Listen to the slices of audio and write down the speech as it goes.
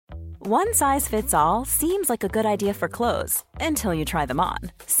One size fits all seems like a good idea for clothes until you try them on.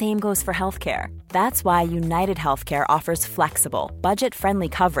 Same goes for healthcare. That's why United Healthcare offers flexible, budget-friendly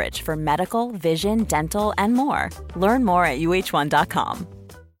coverage for medical, vision, dental, and more. Learn more at uh1.com.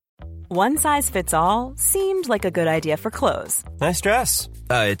 One size fits all seemed like a good idea for clothes. Nice dress.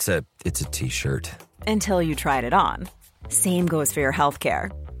 It's a t-shirt. Until you tried it on. Same goes for your healthcare.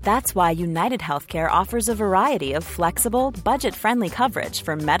 That's why United Healthcare offers a variety of flexible, budget-friendly coverage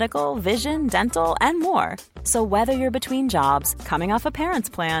for medical, vision, dental, and more. So whether you're between jobs, coming off a parent's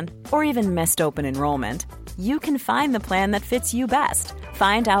plan, or even missed open enrollment, you can find the plan that fits you best.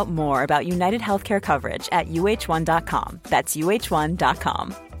 Find out more about United Healthcare coverage at uh1.com. That's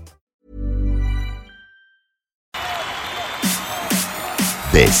uh1.com.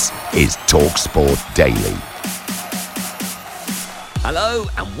 This is TalkSport Daily. Hello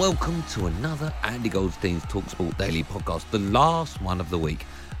and welcome to another Andy Goldstein's TalkSport Daily podcast, the last one of the week.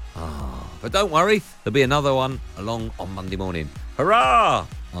 But don't worry, there'll be another one along on Monday morning. Hurrah!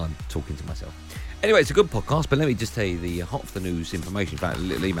 I'm talking to myself. Anyway, it's a good podcast, but let me just tell you the hot off the news information. In fact, a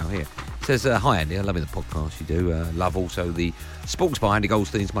little email here. It says, hi Andy, I love the podcast you do. Love also the Sports by Andy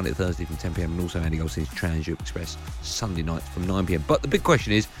Goldstein's Monday to Thursday from 10pm and also Andy Goldstein's Trans Express Sunday nights from 9pm. But the big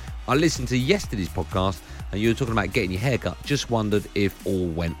question is, I listened to yesterday's podcast and you were talking about getting your hair cut. Just wondered if all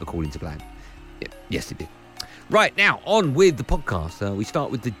went according to plan. Yes, it did. Right, now, on with the podcast. We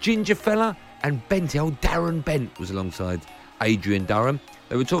start with the Ginger Fella and Benty. Old Darren Bent was alongside Adrian Durham.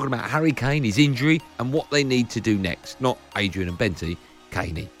 They were talking about Harry Kane, his injury, and what they need to do next. Not Adrian and Benty,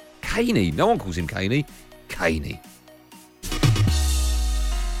 Caney. Caney. No one calls him Caney. Caney.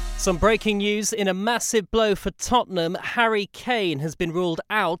 Some breaking news in a massive blow for Tottenham. Harry Kane has been ruled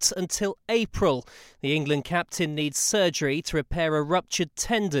out until April. The England captain needs surgery to repair a ruptured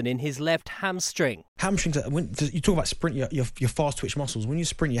tendon in his left hamstring. Hamstrings, when you talk about sprint, your fast twitch muscles. When you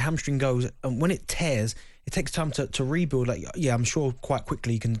sprint, your hamstring goes, and when it tears, it takes time to rebuild. Like, yeah, I'm sure quite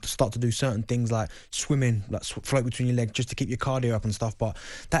quickly you can start to do certain things like swimming, like float between your legs just to keep your cardio up and stuff. But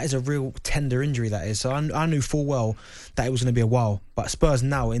that is a real tender injury, that is. So I knew full well that it was going to be a while. But Spurs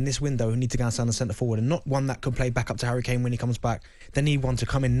now, in this window, need to go and stand the centre forward, and not one that can play back up to Harry Kane when he comes back. They need one to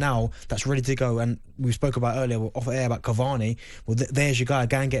come in now that's ready to go. And we spoke about earlier off air about Cavani. Well, there's your guy.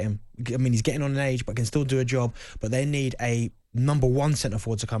 Go and get him. I mean, he's getting on an age, but can still do a job. But they need a number one centre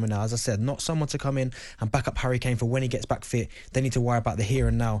forward to come in now. As I said, not someone to come in and back up Harry Kane for when he gets back fit. They need to worry about the here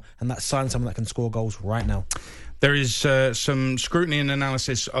and now, and that's signing someone that can score goals right now. There is some scrutiny and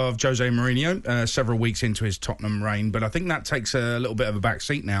analysis of Jose Mourinho several weeks into his Tottenham reign, but I think that takes a little bit of a back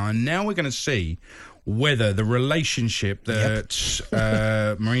seat now. And now we're going to see whether the relationship that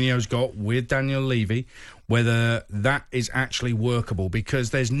Mourinho's got with Daniel Levy, whether that is actually workable,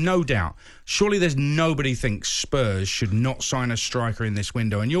 because there's no doubt, surely there's nobody thinks Spurs should not sign a striker in this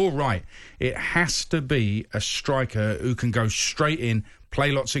window. And you're right, it has to be a striker who can go straight in, play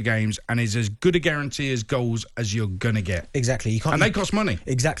lots of games, and is as good a guarantee as goals as you're going to get. Exactly. And they cost money.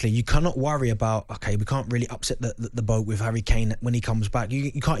 Exactly. You cannot worry about, okay, we can't really upset the boat with Harry Kane when he comes back. You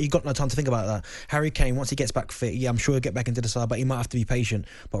got no time to think about that. Harry Kane, once he gets back fit, yeah, I'm sure he'll get back into the side, but he might have to be patient.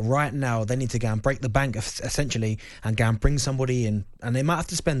 But right now, they need to go and break the bank, essentially, and go and bring somebody in. And they might have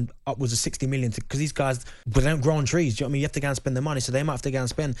to spend upwards of 60 million, because these guys, they don't grow on trees. Do you know what I mean? You have to go and spend the money, so they might have to go and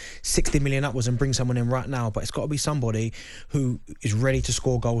spend 60 million upwards and bring someone in right now. But it's got to be somebody who is ready to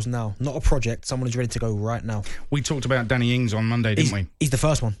score goals now. Not a project, someone who's ready to go right now. We talked about Danny Ings on Monday, didn't we? He's the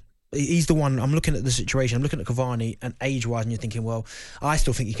first one. He's the one. I'm looking at the situation. I'm looking at Cavani, and age-wise, and you're thinking, well, I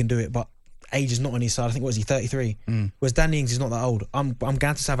still think he can do it, but age is not on his side. I think, what is he, 33? Whereas Danny Ings is not that old. I'm going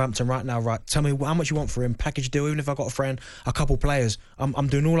to Southampton right now, right? Tell me how much you want for him. Package deal, even if I've got a friend, a couple players. I'm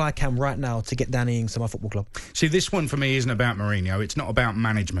doing all I can right now to get Danny Ings to my football club. See, this one for me isn't about Mourinho. It's not about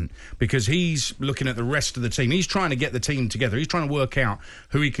management, because he's looking at the rest of the team. He's trying to get the team together. He's trying to work out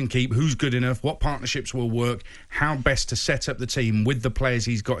who he can keep, who's good enough, what partnerships will work, how best to set up the team with the players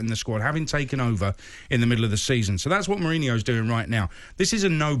he's got in the squad, having taken over in the middle of the season. So that's what Mourinho's doing right now. This is a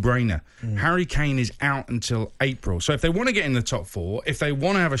no-brainer. Harry Kane is out until April. So if they want to get in the top four, if they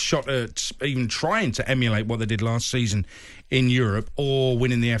want to have a shot at even trying to emulate what they did last season in Europe or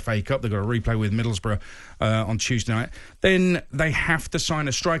winning the FA Cup, they've got a replay with Middlesbrough on Tuesday night, then they have to sign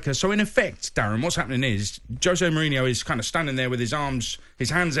a striker. So in effect, Darren, what's happening is Jose Mourinho is kind of standing there with his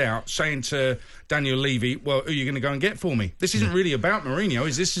hands out, saying to Daniel Levy, well, who are you going to go and get for me? This isn't really about Mourinho,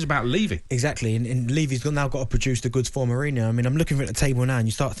 this is about Levy. Exactly, and Levy's now got to produce the goods for Mourinho. I mean, I'm looking at the table now, and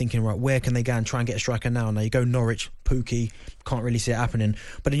you start thinking, right, where can they go and try and get a striker now? Now you go Norwich, Pookie, can't really see it happening.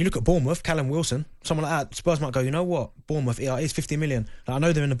 But then you look at Bournemouth, Callum Wilson, someone like that, Spurs might go, you know what, Bournemouth, it's 50 million. Like, I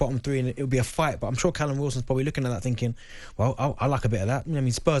know they're in the bottom three and it'll be a fight, but I'm sure Callum Wilson's probably looking at that thinking, well, I like a bit of that. I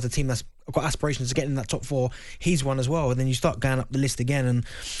mean, Spurs, a team that's got aspirations to get in that top four, he's one as well. And then you start going up the list again, and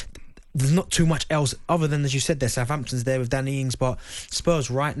there's not too much else other than, as you said there, Southampton's there with Danny Ings, but Spurs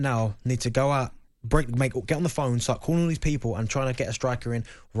right now need to go out, get on the phone, start calling all these people and trying to get a striker in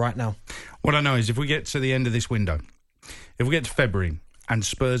right now. What I know is if we get to the end of this window, if we get to February and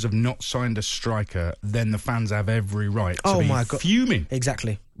Spurs have not signed a striker, then the fans have every right to be fuming.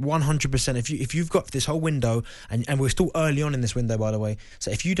 Exactly. 100%. If you've got this whole window, and we're still early on in this window, by the way, so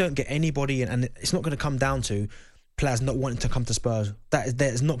if you don't get anybody in, and it's not going to come down to players not wanting to come to Spurs, that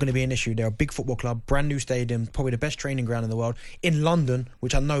is not going to be an issue. They're a big football club, brand new stadium, probably the best training ground in the world, in London,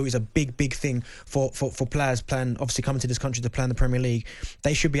 which I know is a big thing for players playing, obviously coming to this country to play in the Premier League.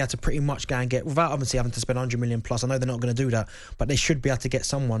 They should be able to pretty much go and get, without obviously having to spend 100 million plus. I know they're not going to do that, but they should be able to get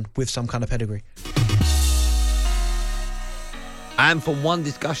someone with some kind of pedigree. And from one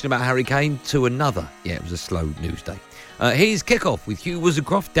discussion about Harry Kane to another, it was a slow news day. Here's Kickoff with Hugh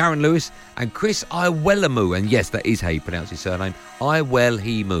Woozencroft, Darren Lewis and Chris Iwelumo. And yes, that is how you pronounce his surname.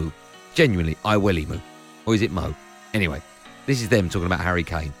 Iwelumo. Genuinely, Iwelumo. Or is it Mo? Anyway, this is them talking about Harry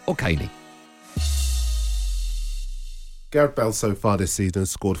Kane. Or Kaney. Gareth Bale so far this season has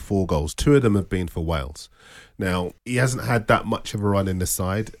scored 4 goals. 2 of them have been for Wales. Now, he hasn't had that much of a run in the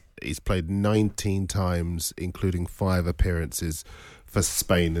side. He's played 19 times, including 5 appearances for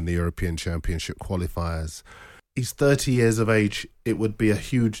Spain in the European Championship qualifiers. He's 30 years of age. It would be a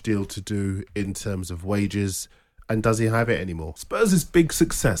huge deal to do in terms of wages. And does he have it anymore? Spurs' big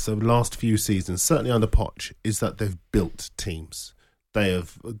success over the last few seasons, certainly under Poch, is that they've built teams. They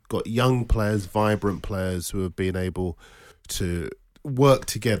have got young players, vibrant players who have been able to work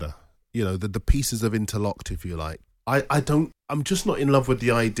together. You know, the pieces have interlocked, if you like. I'm just not in love with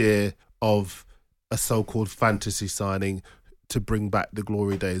the idea of a so-called fantasy signing to bring back the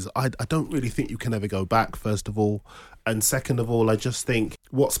glory days. I don't really think you can ever go back, first of all. And second of all, I just think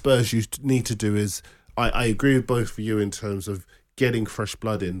what Spurs need to do is, I agree with both of you in terms of getting fresh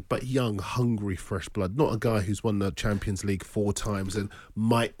blood in, but young, hungry fresh blood, not a guy who's won the Champions League 4 times and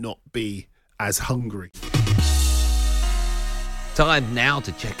might not be as hungry. Time now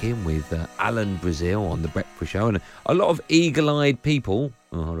to check in with Alan Brazil on The Breakfast Show. And a lot of eagle-eyed people...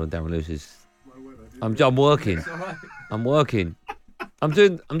 Oh, hold on, Darren Lewis is... I'm working. I'm working. I'm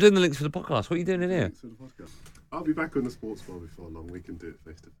doing the links for the podcast. What are you doing in here? I'll be back on the sports bar before long. We can do it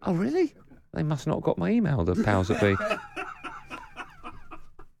face to face. Oh, really? They must not have got my email, the powers that be.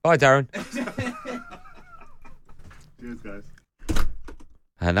 Bye, Darren. Cheers, guys.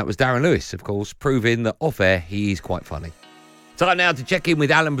 And that was Darren Lewis, of course, proving that off-air he is quite funny. Time now to check in with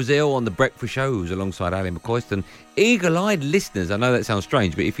Alan Brazil on The Breakfast Show, who's alongside Ali McCoist. And eagle-eyed listeners, I know that sounds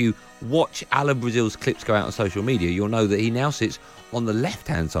strange, but if you watch Alan Brazil's clips go out on social media, you'll know that he now sits on the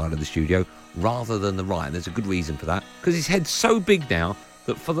left-hand side of the studio rather than the right. And there's a good reason for that, because his head's so big now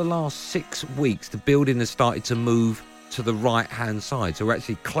that for the last 6 weeks, the building has started to move to the right-hand side. So we're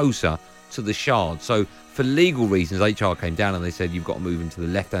actually closer to the Shard. So for legal reasons, HR came down and they said, you've got to move him to the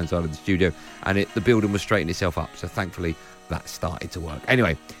left-hand side of the studio. And the building was straightening itself up. So thankfully, that started to work.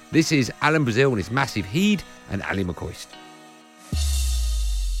 Anyway, this is Alan Brazil and his massive heed and Ali McCoist.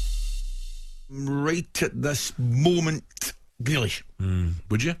 Right at this moment, Grealish.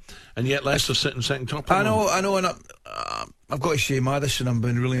 Would you? And yet Leicester sitting second top. I know, and I've got to say, Maddison, I've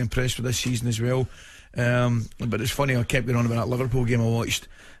been really impressed with this season as well. But it's funny, I kept going on about that Liverpool game I watched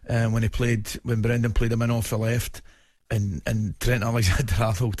when Brendan played him in off the left. And Trent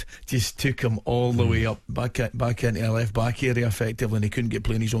Alexander-Arnold just took him all the way up back into the left back area effectively, and he couldn't get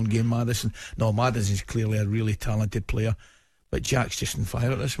playing his own game. Maddison's clearly a really talented player, but Jack's just on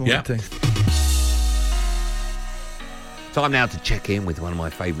fire at this moment in time. Time now to check in with one of my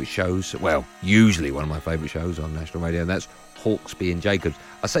favourite shows. Well, usually one of my favourite shows on national radio, and that's Hawksby and Jacobs.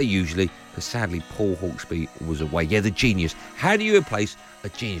 I say usually because sadly Paul Hawksby was away. Yeah, the genius. How do you replace a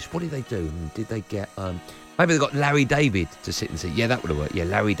genius? What did they do? Did they get... Maybe they got Larry David to sit and say, yeah, that would have worked. Yeah,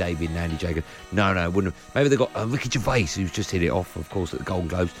 Larry David and Andy Jacobs. No, it wouldn't have. Maybe they got Ricky Gervais, who's just hit it off, of course, at the Golden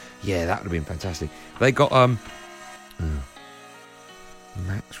Globes. Yeah, that would have been fantastic. They got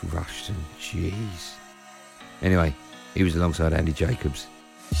Max Rushton. Jeez. Anyway, he was alongside Andy Jacobs.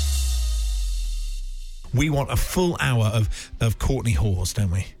 We want a full hour of Courtney Hawes, don't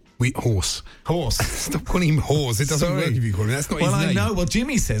we? Horse. Stop calling him Horse. It doesn't work if you call him. That's not his name. Well, I know. Well,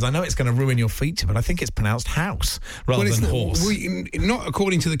 Jimmy says, I know it's going to ruin your feature, but I think it's pronounced House rather than Horse. Not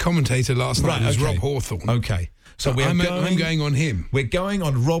according to the commentator last night. It was Rob Hawthorne. Okay. So I'm going on him. We're going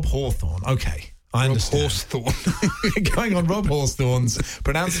on Rob Hawthorne. Okay. I Rob understand. Horsethorne. Going on Rob Horsethorne's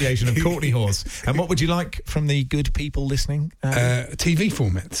pronunciation of Courtney Horse. And what would you like from the good people listening? TV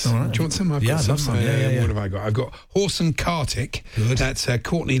formats. All right. Do you want some? Yeah, I'd love some. Yeah. What have I got? I've got Horse and Kartik. Good. That's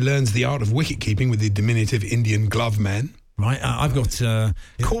Courtney learns the art of wicket keeping with the diminutive Indian glove man. Right, I've got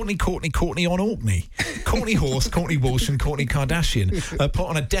Courtney on Orkney. Courtney Horse, Courtney Walsh and Courtney Kardashian put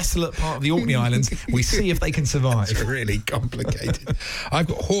on a desolate part of the Orkney Islands. We see if they can survive. It's really complicated. I've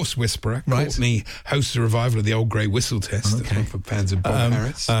got Horse Whisperer. Right. Courtney hosts a revival of the old grey whistle test. Okay. That's one for fans of Bob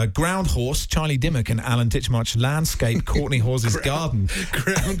Harris. Ground Horse, Charlie Dimmock and Alan Titchmarsh landscape Courtney Horse's garden.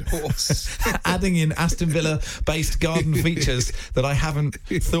 Ground Horse. Adding in Aston Villa-based garden features that I haven't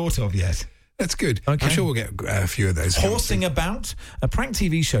thought of yet. That's good. Okay. I'm sure we'll get a few of those. Horsing About, a prank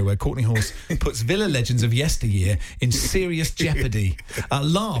TV show where Courtney Horse puts Villa legends of yesteryear in serious jeopardy.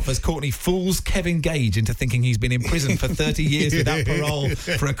 Laugh as Courtney fools Kevin Gage into thinking he's been in prison for 30 years without parole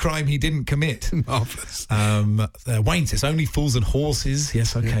for a crime he didn't commit. Marvellous. Wayne says, only fools and horses.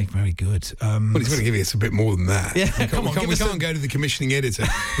 Yes, okay, very good. Well, he's got to give us a bit more than that. Yeah, we can't go to the commissioning editor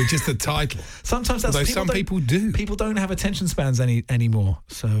with just the title. Sometimes that's Although some people do. People don't have attention spans anymore.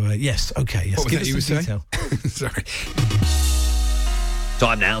 So, yes, okay. Yes, what was give that us you were some saying? detail. Sorry.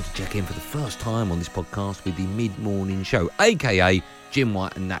 Time now to check in for the first time on this podcast with the mid-morning show, a.k.a. Jim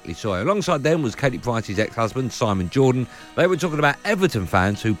White and Natalie Sawyer. Alongside them was Katie Price's ex-husband, Simon Jordan. They were talking about Everton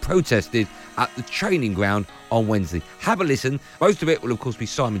fans who protested at the training ground on Wednesday. Have a listen. Most of it will, of course, be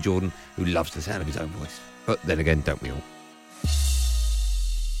Simon Jordan, who loves the sound of his own voice. But then again, don't we all?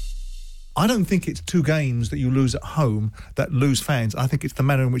 I don't think it's 2 games that you lose at home that lose fans. I think it's the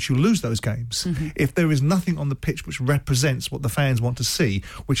manner in which you lose those games. Mm-hmm. If there is nothing on the pitch which represents what the fans want to see,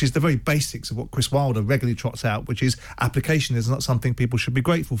 which is the very basics of what Chris Wilder regularly trots out, which is application is not something people should be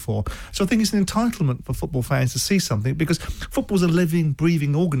grateful for. So I think it's an entitlement for football fans to see something, because football's a living,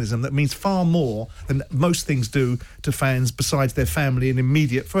 breathing organism that means far more than most things do to fans besides their family and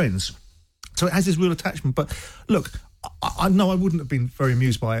immediate friends. So it has this real attachment. But look, I know I wouldn't have been very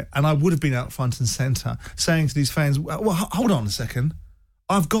amused by it, and I would have been out front and centre saying to these fans, well, hold on a second,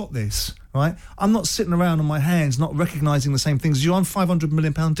 I've got this, right? I'm not sitting around on my hands not recognising the same things as you. I'm £500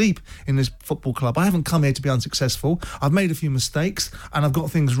 million deep in this football club. I haven't come here to be unsuccessful. I've made a few mistakes and I've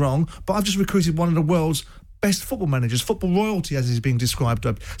got things wrong, but I've just recruited one of the world's best football managers, football royalty as is being described.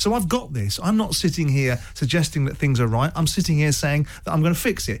 So I've got this. I'm not sitting here suggesting that things are right. I'm sitting here saying that I'm going to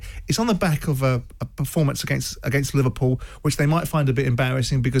fix it. It's on the back of a performance against Liverpool, which they might find a bit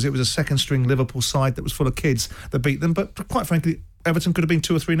embarrassing because it was a second-string Liverpool side that was full of kids that beat them. But quite frankly, Everton could have been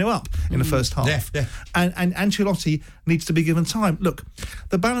 2 or 3-0 up in the first half. Yeah. And Ancelotti needs to be given time. Look,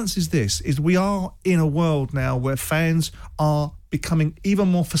 the balance is this, is we are in a world now where fans are becoming even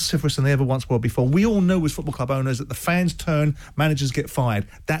more vociferous than they ever once were before. We all know as football club owners that the fans turn, managers get fired.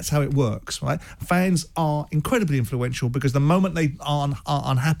 That's how it works, right? Fans are incredibly influential because the moment they are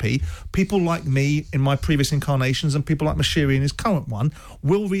unhappy, people like me in my previous incarnations and people like Mashiri in his current one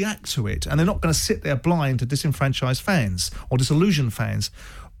will react to it, and they're not going to sit there blind to disenfranchised fans or disillusioned fans.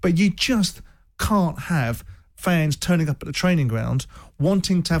 But you just can't have fans turning up at the training ground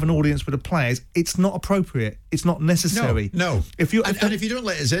wanting to have an audience with the players. It's not appropriate. It's not necessary. No. If you don't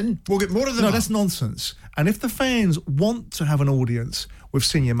let us in, we'll get more of them. No, that's nonsense. And if the fans want to have an audience with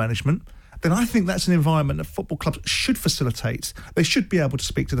senior management, then I think that's an environment that football clubs should facilitate. They should be able to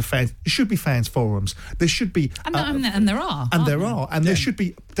speak to the fans. There should be fans forums. There should be... And there are. And there should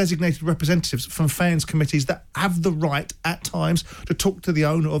be designated representatives from fans committees that have the right, at times, to talk to the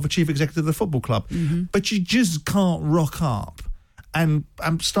owner or the chief executive of the football club. Mm-hmm. But you just can't rock up and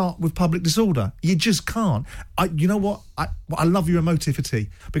start with public disorder. You just can't. You know what? I love your emotivity,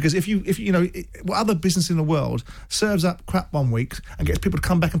 because if you know what other business in the world serves up crap one week and gets people to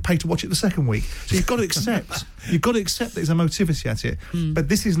come back and pay to watch it the second week. So you've got to accept that there's emotivity at it. But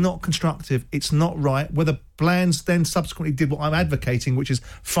this is not constructive. It's not right. Whether Bland's then subsequently did what I'm advocating, which is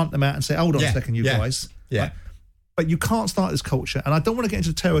front them out and say, hold on a second, you guys. Yeah. Right? But you can't start this culture. And I don't want to get into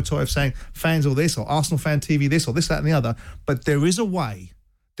the territory of saying fans or this, or Arsenal fan TV this, or this, that and the other. But there is a way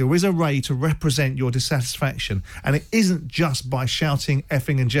to represent your dissatisfaction. And it isn't just by shouting,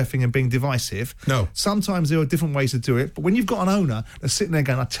 effing and jeffing and being divisive. No. Sometimes there are different ways to do it. But when you've got an owner that's sitting there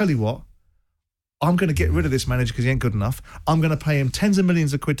going, I tell you what, I'm going to get rid of this manager because he ain't good enough. I'm going to pay him tens of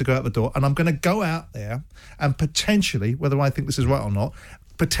millions of quid to go out the door. And I'm going to go out there and potentially, whether I think this is right or not,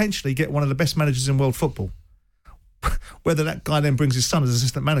 potentially get one of the best managers in world football. Whether that guy then brings his son as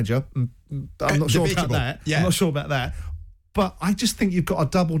assistant manager, I'm not sure about that. Yeah. I'm not sure about that. But I just think you've got to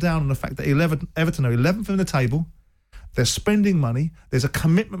double down on the fact that Everton are 11th in the table. They're spending money. There's a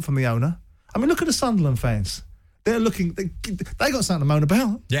commitment from the owner. I mean, look at the Sunderland fans. They're looking... They got something to moan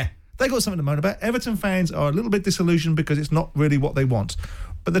about. Yeah. They got something to moan about. Everton fans are a little bit disillusioned because it's not really what they want.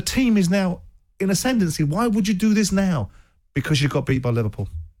 But the team is now in ascendancy. Why would you do this now? Because you got beat by Liverpool.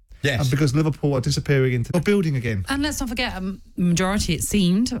 Yes. And because Liverpool are disappearing into the building again. And let's not forget, majority, it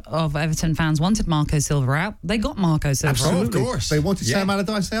seemed, of Everton fans wanted Marco Silva out. They got Marco Silva out. Absolutely. Of course. They wanted Sam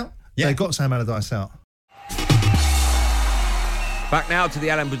Allardyce out. Yeah. They got Sam Allardyce out. Back now to the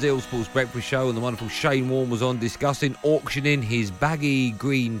Alan Brazil Sports Breakfast Show, and the wonderful Shane Warne was on discussing auctioning his baggy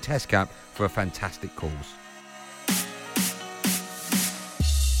green test cap for a fantastic cause.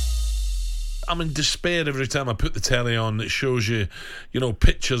 I'm in despair every time I put the telly on that shows you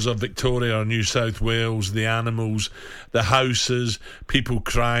pictures of Victoria or New South Wales, the animals, the houses, people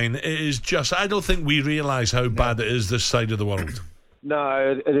crying. It is just, I don't think we realise how bad it is this side of the world.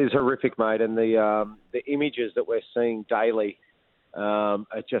 No, it is horrific, mate, and the images that we're seeing daily are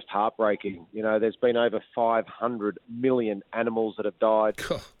just heartbreaking. There's been over 500 million animals that have died.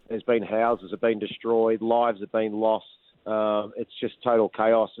 There's been houses that have been destroyed, lives have been lost. It's just total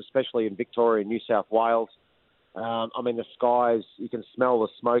chaos, especially in Victoria and New South Wales. The skies, you can smell the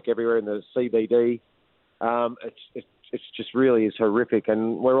smoke everywhere in the CBD. It's just really is horrific,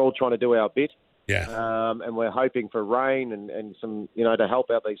 and we're all trying to do our bit. Yeah. And we're hoping for rain and some, to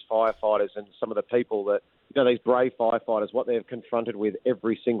help out these firefighters and some of the people that, these brave firefighters, what they're confronted with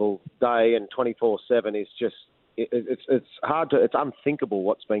every single day and 24/7 is just, it's hard to, it's unthinkable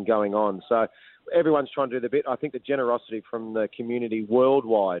what's been going on. So everyone's trying to do their bit. I think the generosity from the community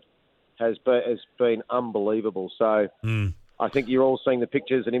worldwide has been unbelievable. So I think you're all seeing the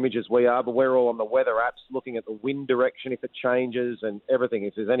pictures and images we are, but we're all on the weather apps looking at the wind direction if it changes and everything.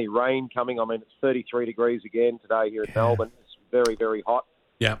 If there's any rain coming, it's 33 degrees again today here in Melbourne. It's very, very hot.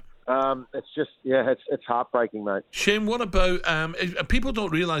 Yeah. It's just, it's heartbreaking, mate. Shane, what about, people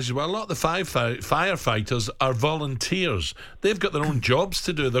don't realise as well, a lot of the firefighters are volunteers. They've got their own jobs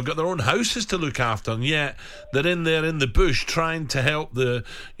to do. They've got their own houses to look after, and yet they're in there in the bush trying to help the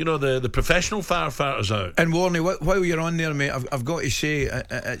professional firefighters out. And Warney, while you're on there, mate, I've got to say,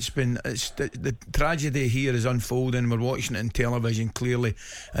 the tragedy here is unfolding. We're watching it on television clearly,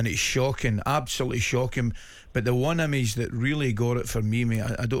 and it's shocking, absolutely shocking. But the one image that really got it for me, mate,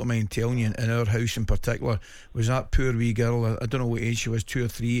 I don't mind telling you, in our house in particular, was that poor wee girl. I don't know what age she was, 2 or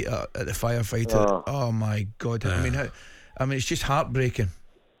 3, at the firefighter. Oh my God! Yeah. It's just heartbreaking.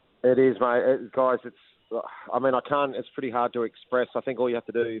 It is, mate. Guys, it's pretty hard to express. I think all you have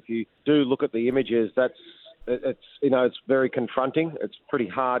to do, if you do look at the images, it's very confronting. It's pretty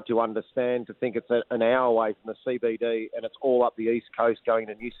hard to understand, to think it's an hour away from the CBD and it's all up the east coast going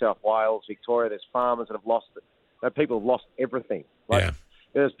to New South Wales, Victoria. There's farmers that have lost it. People have lost everything.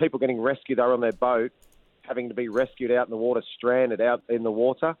 There's people getting rescued. They're on their boat, having to be rescued out in the water, stranded out in the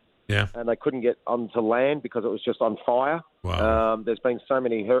water. Yeah. And they couldn't get onto land because it was just on fire. Wow. There's been so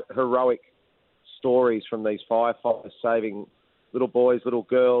many heroic stories from these firefighters saving little boys, little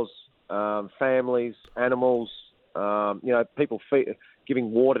girls, families, animals, people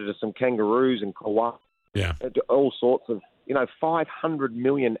giving water to some kangaroos in Kauai. Yeah. All sorts of, 500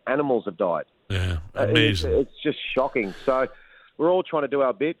 million animals have died. Yeah, amazing. It's just shocking. So we're all trying to do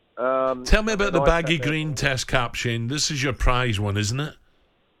our bit. Tell me about the baggy green test cap, Shane. This is your prize one, isn't it?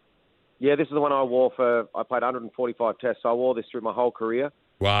 Yeah, this is the one I wore I played 145 tests. So I wore this through my whole career.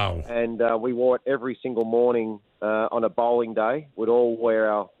 Wow. And we wore it every single morning on a bowling day. We'd all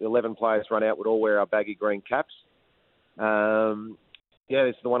wear the 11 players run out, would all wear our baggy green caps.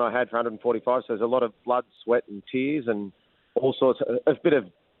 This is the one I had for 145. So there's a lot of blood, sweat and tears and all sorts of, a bit of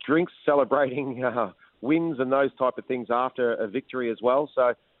drinks celebrating wins and those type of things after a victory as well.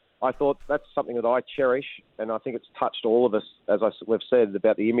 So I thought that's something that I cherish, and I think it's touched all of us, as we've said,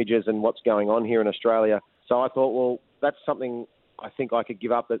 about the images and what's going on here in Australia. So I thought, well, that's something I think I could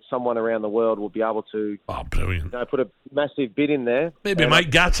give up that someone around the world will be able to brilliant. Put a massive bid in there. Maybe Mike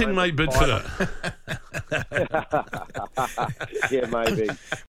Gatting might bid for that. Yeah, maybe.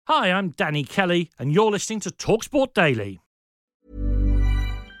 Hi, I'm Danny Kelly, and you're listening to TalkSport Daily.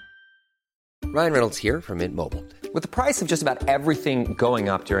 Ryan Reynolds here from Mint Mobile. With the price of just about everything going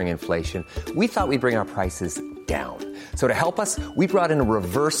up during inflation, we thought we'd bring our prices down. So to help us, we brought in a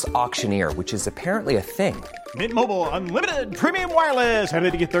reverse auctioneer, which is apparently a thing. Mint Mobile Unlimited Premium Wireless. How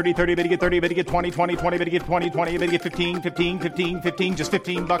to get 30, 30, how to get 30, how to get 20, 20, 20, how to get 20, 20, how to get 15, 15, 15, 15, just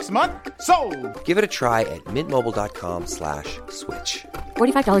 $15 a month? Sold! Give it a try at mintmobile.com/switch.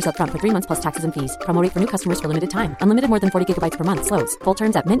 $45 up front for 3 months plus taxes and fees. Promo rate for new customers for limited time. Unlimited more than 40 gigabytes per month. Slows full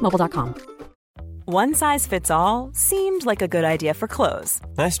terms at mintmobile.com. One size fits all seemed like a good idea for clothes.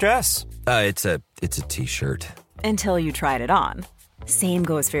 Nice dress. It's a t-shirt. Until you tried it on. Same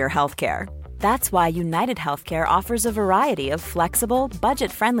goes for your healthcare. That's why United Healthcare offers a variety of flexible,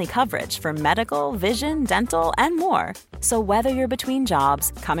 budget-friendly coverage for medical, vision, dental, and more. So whether you're between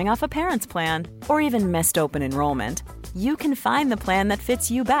jobs, coming off a parent's plan, or even missed open enrollment, you can find the plan that fits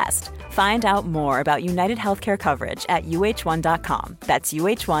you best. Find out more about United Healthcare coverage at uh1.com. That's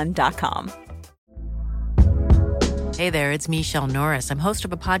uh1.com. Hey there, it's Michelle Norris. I'm host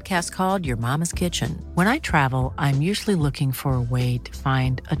of a podcast called Your Mama's Kitchen. When I travel, I'm usually looking for a way to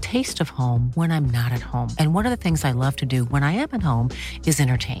find a taste of home when I'm not at home. And one of the things I love to do when I am at home is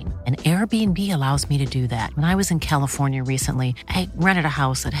entertain. And Airbnb allows me to do that. When I was in California recently, I rented a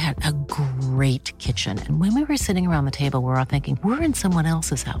house that had a great kitchen. And when we were sitting around the table, we were all thinking, we're in someone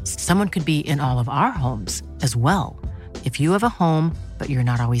else's house. Someone could be in all of our homes as well. If you have a home, but you're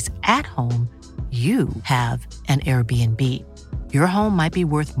not always at home, you have an Airbnb. Your home might be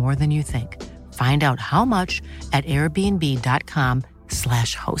worth more than you think. Find out how much at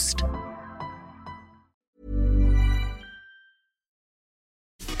airbnb.com/host.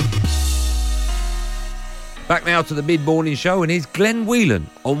 Back now to the mid-morning show, and here's Glenn Whelan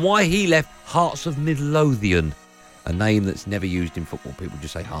on why he left Hearts of Midlothian, a name that's never used in football. People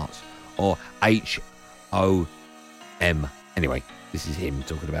just say Hearts, or H-O-M. Anyway, this is him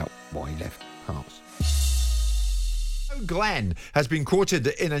talking about why he left Hearts. Glenn has been quoted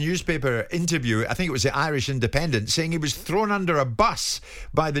in a newspaper interview, I think it was the Irish Independent, saying he was thrown under a bus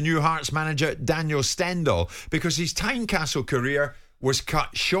by the new Hearts manager Daniel Stendel because his Tynecastle career was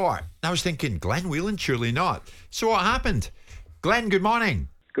cut short. I was thinking, Glenn Whelan, surely not. So what happened? Glenn, good morning.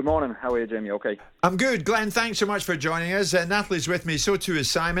 Good morning. How are you, Jimmy? Okay. I'm good. Glenn, thanks so much for joining us. Natalie's with me, so too is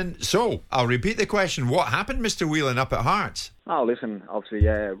Simon. So, I'll repeat the question. What happened, Mr. Whelan, up at Hearts? Oh, listen, obviously,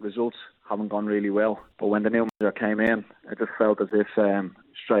 results haven't gone really well. But when the new manager came in, I just felt as if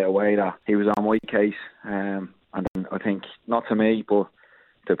straight away that he was on my case. And then I think, not to me, but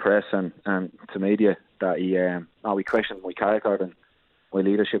to press and to media, that he questioned my character and my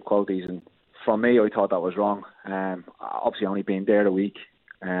leadership qualities. And for me, I thought that was wrong. Obviously, only being there a week.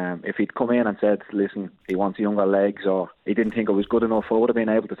 If he'd come in and said, listen, he wants younger legs, or he didn't think I was good enough, I would have been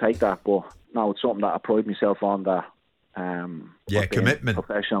able to take that. But no, it's something that I pride myself on, that commitment,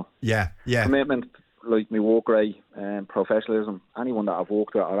 professional, commitment, like my work rate and professionalism. Anyone that I've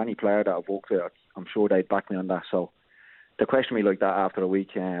worked with, or any player that I've worked with, I'm sure they'd back me on that. So to question me like that after a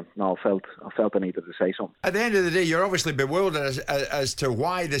week, I felt I needed to say something. At the end of the day, you're obviously bewildered as to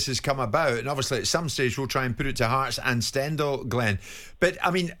why this has come about, and obviously at some stage we'll try and put it to Hearts and Stendel, Glenn. But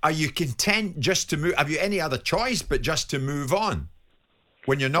I mean, are you content just to move? Have you any other choice but just to move on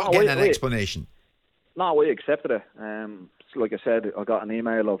when you're not getting an explanation? No, we accepted it. Like I said, I got an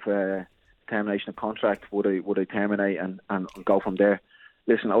email of termination of contract. Would I terminate and go from there?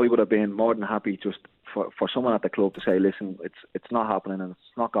 Listen, I would have been more than happy just for someone at the club to say, listen, it's not happening and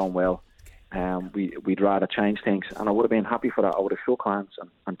it's not going well. We'd rather change things, and I would have been happy for that. I would have shook hands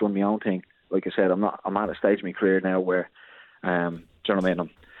and done my own thing. Like I said, I'm at a stage in my career now where, do you know what I mean?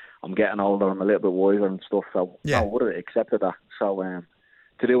 I'm getting older. I'm a little bit wiser and stuff. So I would have accepted that. So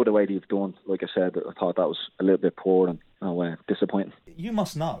to do it the way they've done, like I said, I thought that was a little bit poor and disappointing. You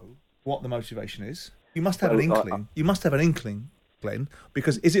must know what the motivation is. You must have an inkling. You must have an inkling, Glenn,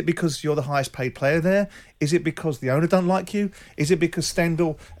 because is it because you're the highest paid player there? Is it because the owner don't like you? Is it because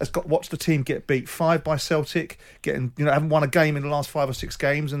Stendel has watched the team get beat 5 by Celtic, haven't won a game in the last 5 or 6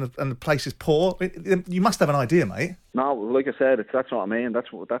 games, and the place is poor? You must have an idea, mate. No, like I said, that's what I mean.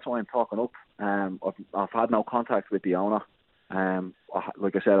 That's why I'm talking up. I've had no contact with the owner.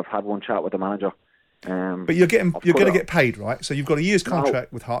 Like I said, I've had one chat with the manager. But you're going to get paid, right? So you've got a year's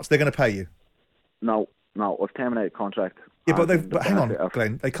contract with Hearts. They're going to pay you. No, I've terminated contract. Yeah, but hang on,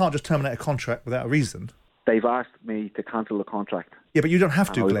 Glenn. They can't just terminate a contract without a reason. They've asked me to cancel the contract. Yeah, but you don't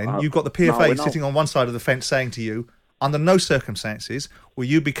have to, Glenn. You've got the PFA sitting on one side of the fence saying to you, under no circumstances will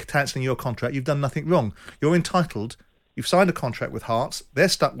you be cancelling your contract. You've done nothing wrong. You're entitled. You've signed a contract with Hearts. They're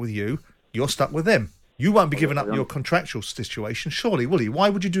stuck with you. You're stuck with them. You won't be giving up your contractual situation, surely, will you? Why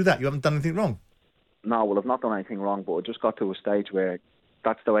would you do that? You haven't done anything wrong. No, well, I've not done anything wrong, but I just got to a stage where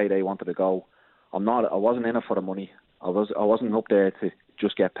that's the way they wanted to go. I wasn't in it for the money. I wasn't up there to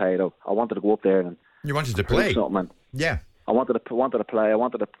just get paid out. I wanted to go up there and you wanted to play something. Yeah. I wanted to play. I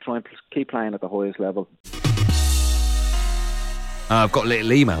wanted to try and keep playing at the highest level. I've got a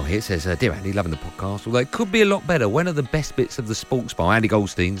little email here. It says, Dear Andy, loving the podcast, although it could be a lot better. When are the best bits of the Sports Bar? Andy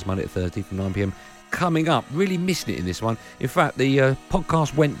Goldstein's, Monday to Thursday from 9pm. Coming up. Really missing it in this one. In fact, the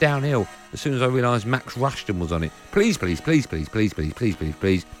podcast went downhill as soon as I realised Max Rushton was on it. Please, can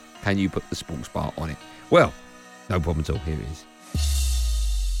you put the Sports Bar on it? Well, no problem at all. Here it is.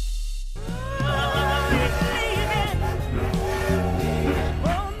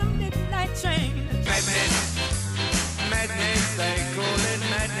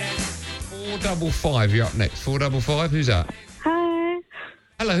 455. You're up next. 455. Who's that? Hi.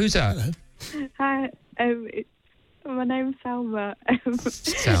 Hello. Who's that? Hi. My name's Salma.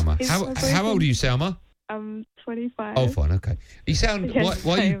 Salma. How old are you, Salma? I'm 25. Oh, fine. Okay. You sound. Yes,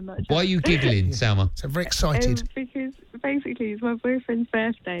 why are you giggling, Salma? So very excited. Because basically it's my boyfriend's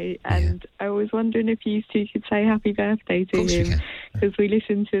birthday, and I was wondering if you two could say happy birthday to him, because we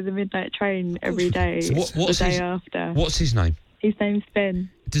listen to the Midnight Train every day. So what's the day his, after. What's his name? His name's Ben.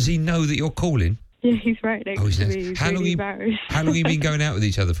 Does he know that you're calling? Yeah, he's right next to me. He's How long really embarrassed. How long have you been going out with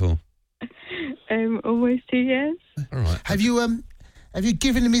each other for? Almost 2 years. All right. Have you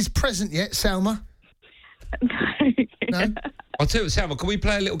given him his present yet, Salma? No. I'll tell you what, Salma, can we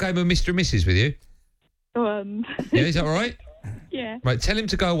play a little game of Mr. and Mrs. with you? Go on. Yeah, is that all right? Yeah. Right, tell him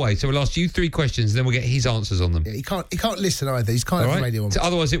to go away. So we'll ask you 3 questions, then we'll get his answers on them. Yeah, he can't listen either. He's kind All of right? radio on. So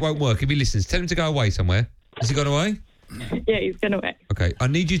otherwise, it won't work if he listens. Tell him to go away somewhere. Has he gone away? Yeah, he's gone away. Okay. I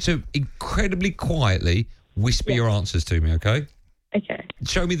need you to incredibly quietly whisper your answers to me. Okay. Okay.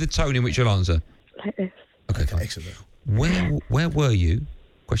 Show me the tone in which you'll answer. Like this. Okay. Fine. Excellent. Where were you?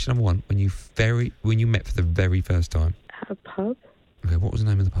 Question number 1. When you met for the very first time. At a pub. Okay. What was the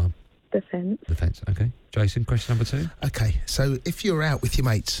name of the pub? The Fence. The Fence. Okay. Jason. Question number 2. Okay, so if you're out with your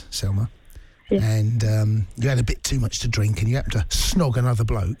mates, Selma, and you had a bit too much to drink and you happen to snog another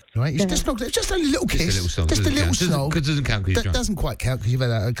bloke, right? You just snogged, just a little kiss. Just a little snog. Doesn't count because you're drunk. Doesn't quite count because you've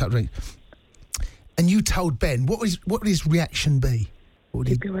had a couple of drinks. And you told Ben, what would his reaction be?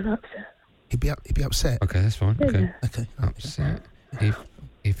 He'd be well upset. He'd be upset. Okay, that's fine. Okay. Yeah. Okay. Upset.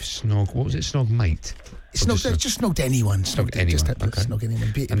 If snog, what was it? Snog mate. Just snogged anyone. Snogged anyone. Okay. Snog anyone.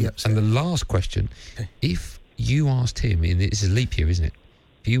 He'd be upset. And the last question: if you asked him, and this is a leap year, isn't it?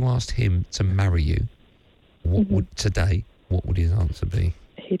 If you asked him to marry you, what would his answer be?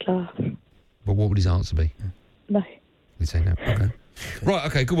 He'd laugh. But what would his answer be? No. He'd say no. Okay. Right.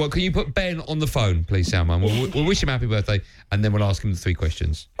 Okay. Good one. Can you put Ben on the phone, please, Salman? We'll wish him happy birthday, and then we'll ask him the 3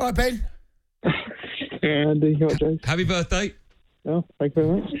 questions. All right, Ben. Yeah, happy birthday. Oh, thank you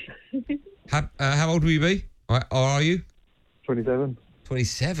very much. How old will you be? Or are you? 27.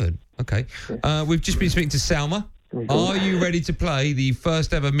 27. Okay. We've just been speaking to Salma. Are you ready to play the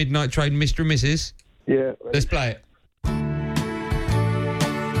first ever Midnight Train Mr. and Mrs.? Yeah. Let's play it.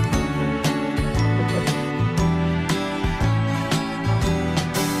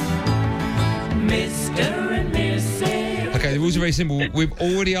 Mr. and Mrs. Okay, the rules are very simple. We've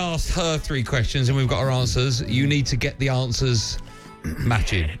already asked her 3 questions and we've got her answers. You need to get the answers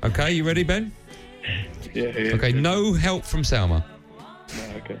matching. Okay, you ready, Ben? Yeah. Okay, no help from Salma.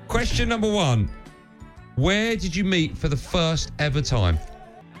 No, okay. Question number 1. Where did you meet for the first ever time?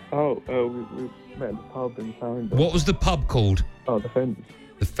 We met at the pub in town. What was the pub called? Oh, the Fence.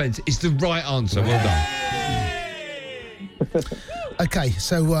 The Fence is the right answer. Well done. Okay,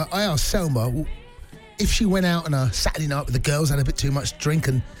 so I asked Selma if she went out on a Saturday night with the girls, had a bit too much to drink,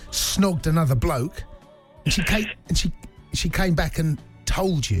 and snogged another bloke, and she came back and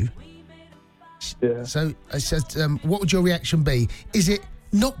told you. Yeah. So I said, what would your reaction be? Is it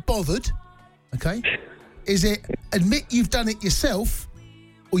not bothered? Okay. Is it admit you've done it yourself,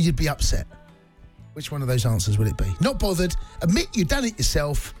 or you'd be upset? Which one of those answers would it be? Not bothered, admit you've done it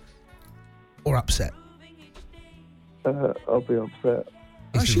yourself, or upset? I'll be upset.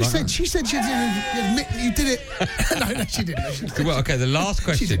 Oh, she said she didn't admit that you did it. no, she didn't. Well, okay, the last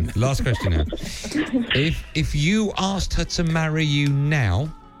question. Last question now. If you asked her to marry you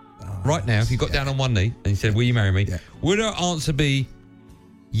now, right now, if you got down on one knee and you said, "Will you marry me?" Yeah. Would her answer be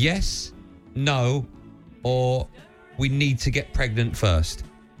yes, no, or we need to get pregnant first?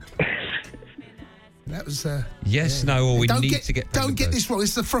 That was yes, no, or we need to get pregnant. Don't get first. this wrong.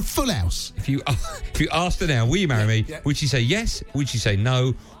 This is for a full house. If you asked her now, "Will you marry me?" Would she say yes? Would she say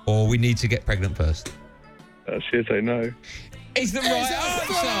no, or we need to get pregnant first? She'd say no. It's the right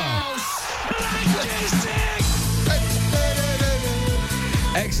answer.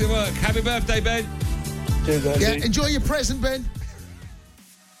 Excellent work. Happy birthday, Ben. Cheers, Andy. Yeah, enjoy your present, Ben.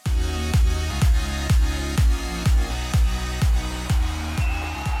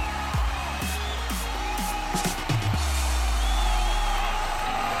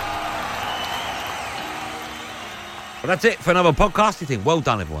 Well, that's it for another podcast. You think, well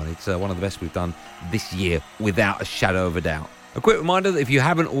done, everyone. It's one of the best we've done this year, without a shadow of a doubt. A quick reminder that if you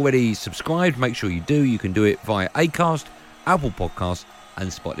haven't already subscribed, make sure you do. You can do it via Acast, Apple Podcasts, and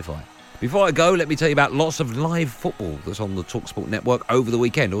Spotify. Before I go, let me tell you about lots of live football that's on the TalkSport network over the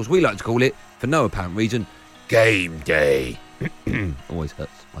weekend, or as we like to call it, for no apparent reason, Game Day. Always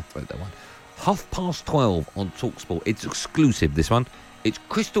hurts my throat, that one. 12:30 on TalkSport. It's exclusive, this one. It's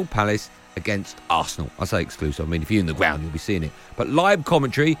Crystal Palace against Arsenal. I say exclusive, I mean if you're in the ground you'll be seeing it. But live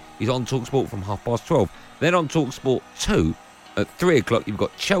commentary is on TalkSport from 12:30. Then on TalkSport 2 at 3 o'clock you've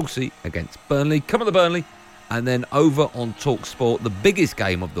got Chelsea against Burnley. Come on the Burnley. And then over on TalkSport, the biggest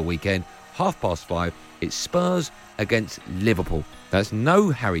game of the weekend, 5:30, it's Spurs against Liverpool. That's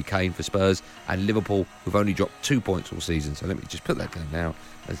no Harry Kane for Spurs, and Liverpool, who've only dropped 2 points all season. So let me just put that down now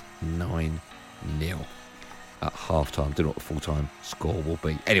as 9-0 at half-time. Don't know what the full-time score will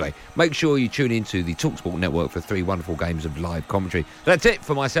be. Anyway, make sure you tune into the TalkSport network for 3 wonderful games of live commentary. That's it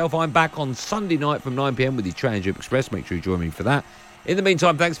for myself. I'm back on Sunday night from 9 p.m. with the Transit Express. Make sure you join me for that. In the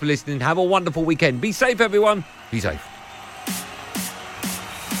meantime, thanks for listening. Have a wonderful weekend. Be safe, everyone. Be safe.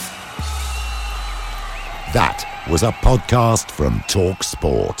 That was a podcast from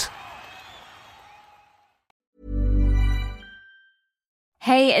TalkSport.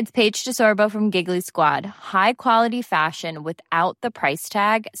 Hey, it's Paige DeSorbo from Giggly Squad. High quality fashion without the price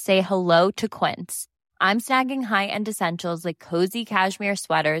tag. Say hello to Quince. I'm snagging high-end essentials like cozy cashmere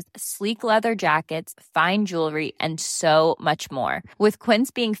sweaters, sleek leather jackets, fine jewelry, and so much more. With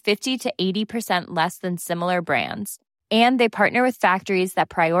Quince being 50 to 80% less than similar brands. And they partner with factories that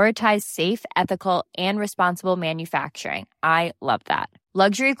prioritize safe, ethical, and responsible manufacturing. I love that.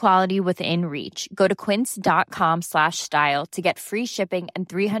 Luxury quality within reach. Go to quince.com/style to get free shipping and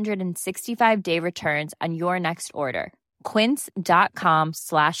 365-day returns on your next order.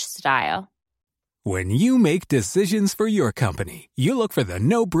 Quince.com/style. When you make decisions for your company, you look for the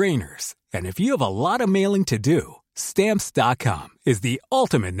no-brainers. And if you have a lot of mailing to do, Stamps.com is the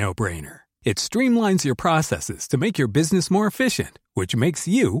ultimate no-brainer. It streamlines your processes to make your business more efficient, which makes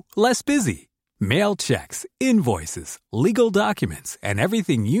you less busy. Mail checks, invoices, legal documents, and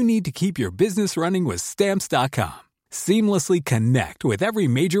everything you need to keep your business running with Stamps.com. Seamlessly connect with every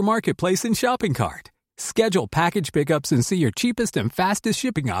major marketplace and shopping cart. Schedule package pickups and see your cheapest and fastest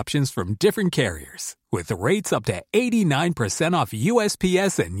shipping options from different carriers, with rates up to 89% off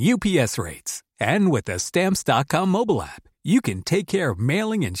USPS and UPS rates. And with the Stamps.com mobile app, you can take care of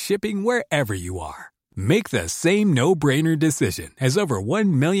mailing and shipping wherever you are. Make the same no-brainer decision as over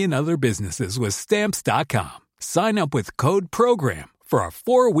 1 million other businesses with Stamps.com. Sign up with code PROGRAM for a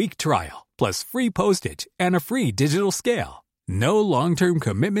 4-week trial, plus free postage and a free digital scale. No long-term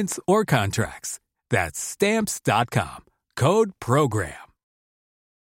commitments or contracts. That's Stamps.com. Code PROGRAM.